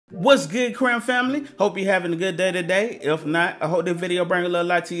What's good, Crown family? Hope you're having a good day today. If not, I hope this video bring a little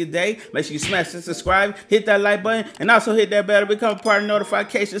light to your day. Make sure you smash and subscribe, hit that like button, and also hit that bell to become part of the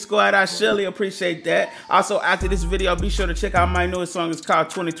notification squad. I surely appreciate that. Also, after this video, be sure to check out my newest song. It's called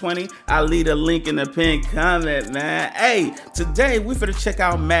 2020. I'll leave a link in the pinned comment, man. Hey, today we finna check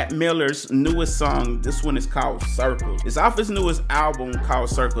out Mac Miller's newest song. This one is called Circles. It's off his newest album called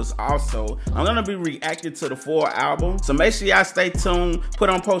Circles also. I'm gonna be reacting to the full album, so make sure y'all stay tuned. Put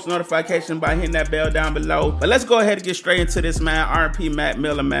on post notification by hitting that bell down below. But let's go ahead and get straight into this, man. R.I.P. Mac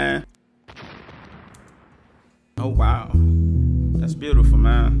Miller, man. Oh wow, that's beautiful,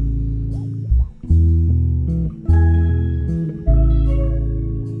 man.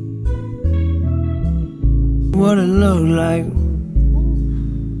 What it look like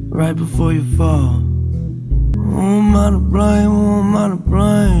right before you fall. Who am I to blame? Who am I to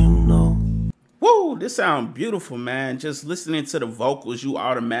blame? No. Woo, this sounds beautiful, man. Just listening to the vocals, you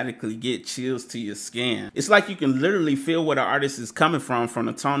automatically get chills to your skin. It's like you can literally feel where the artist is coming from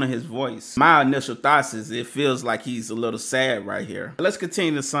the tone of his voice. My initial thoughts is it feels like he's a little sad right here. Let's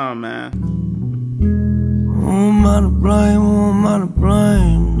continue the song, man. Who am I to blame? Who am I to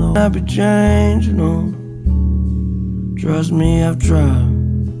blame? No. Happy change, no. Trust me, I've tried.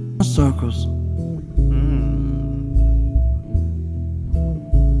 Circles.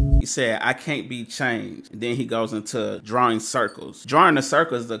 He said, I can't be changed. And then he goes into drawing circles. Drawing the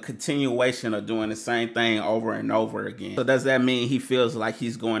circles is a continuation of doing the same thing over and over again. So does that mean he feels like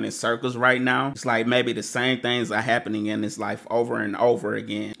he's going in circles right now? It's like maybe the same things are happening in his life over and over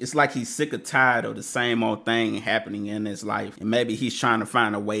again. It's like he's sick or tired of the same old thing happening in his life. And maybe he's trying to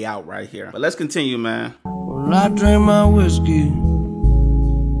find a way out right here. But let's continue, man. Well, I drink my whiskey,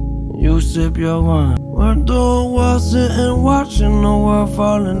 you sip your wine. We're through while sitting watching the world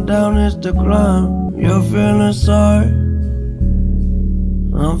falling down its decline. You're feeling sorry,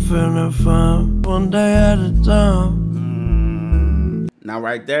 I'm feeling fine. One day at a time. Now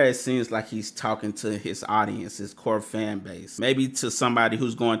right there, it seems like he's talking to his audience, his core fan base. Maybe to somebody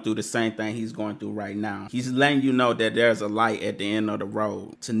who's going through the same thing he's going through right now. He's letting you know that there's a light at the end of the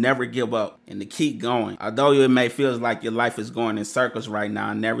road, to never give up and to keep going. Although it may feel like your life is going in circles right now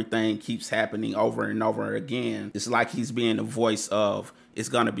and everything keeps happening over and over again, it's like he's being the voice of, it's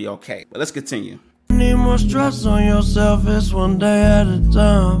gonna be okay. But let's continue. Need more stress on yourself, it's one day at a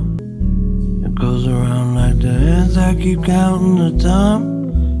time. It goes around like the ends, I keep counting the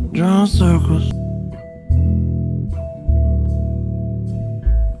time, drawing circles.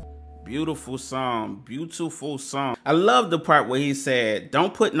 Beautiful song, beautiful song. I love the part where he said,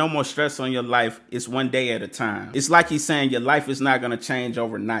 don't put no more stress on your life, it's one day at a time. It's like he's saying your life is not gonna change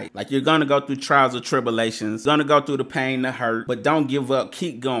overnight. Like you're gonna go through trials or tribulations, gonna go through the pain, the hurt, but don't give up,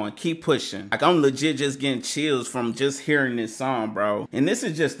 keep going, keep pushing. Like I'm legit just getting chills from just hearing this song, bro. And this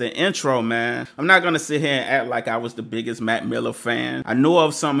is just the intro, man. I'm not gonna sit here and act like I was the biggest Mac Miller fan. I know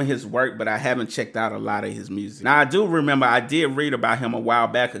of some of his work, but I haven't checked out a lot of his music. Now I do remember I did read about him a while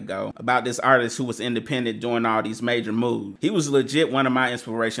back ago, about this artist who was independent doing all these major moves. He was legit one of my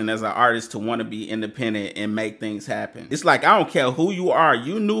inspiration as an artist to want to be independent and make things happen. It's like, I don't care who you are,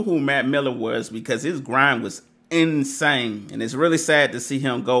 you knew who Mac Miller was because his grind was insane. And it's really sad to see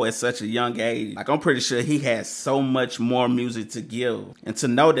him go at such a young age. Like I'm pretty sure he has so much more music to give. And to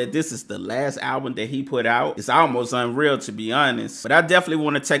know that this is the last album that he put out, it's almost unreal, to be honest. But I definitely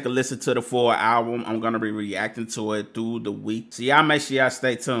want to take a listen to the full album. I'm going to be reacting to it through the week. So y'all make sure y'all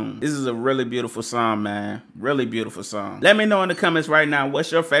stay tuned. This is a really beautiful song, man. Really beautiful song. Let me know in the comments right now,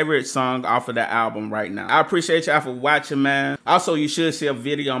 what's your favorite song off of the album right now? I appreciate y'all for watching, man. Also, you should see a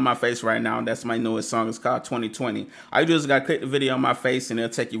video on my face right now. That's my newest song. It's called 2020. All you do is gotta click the video on my face and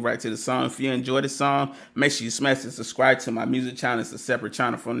it'll take you right to the song. If you enjoy the song, make sure you smash and subscribe to my music channel. It's a separate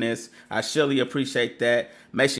channel from this. I surely appreciate that. Make sure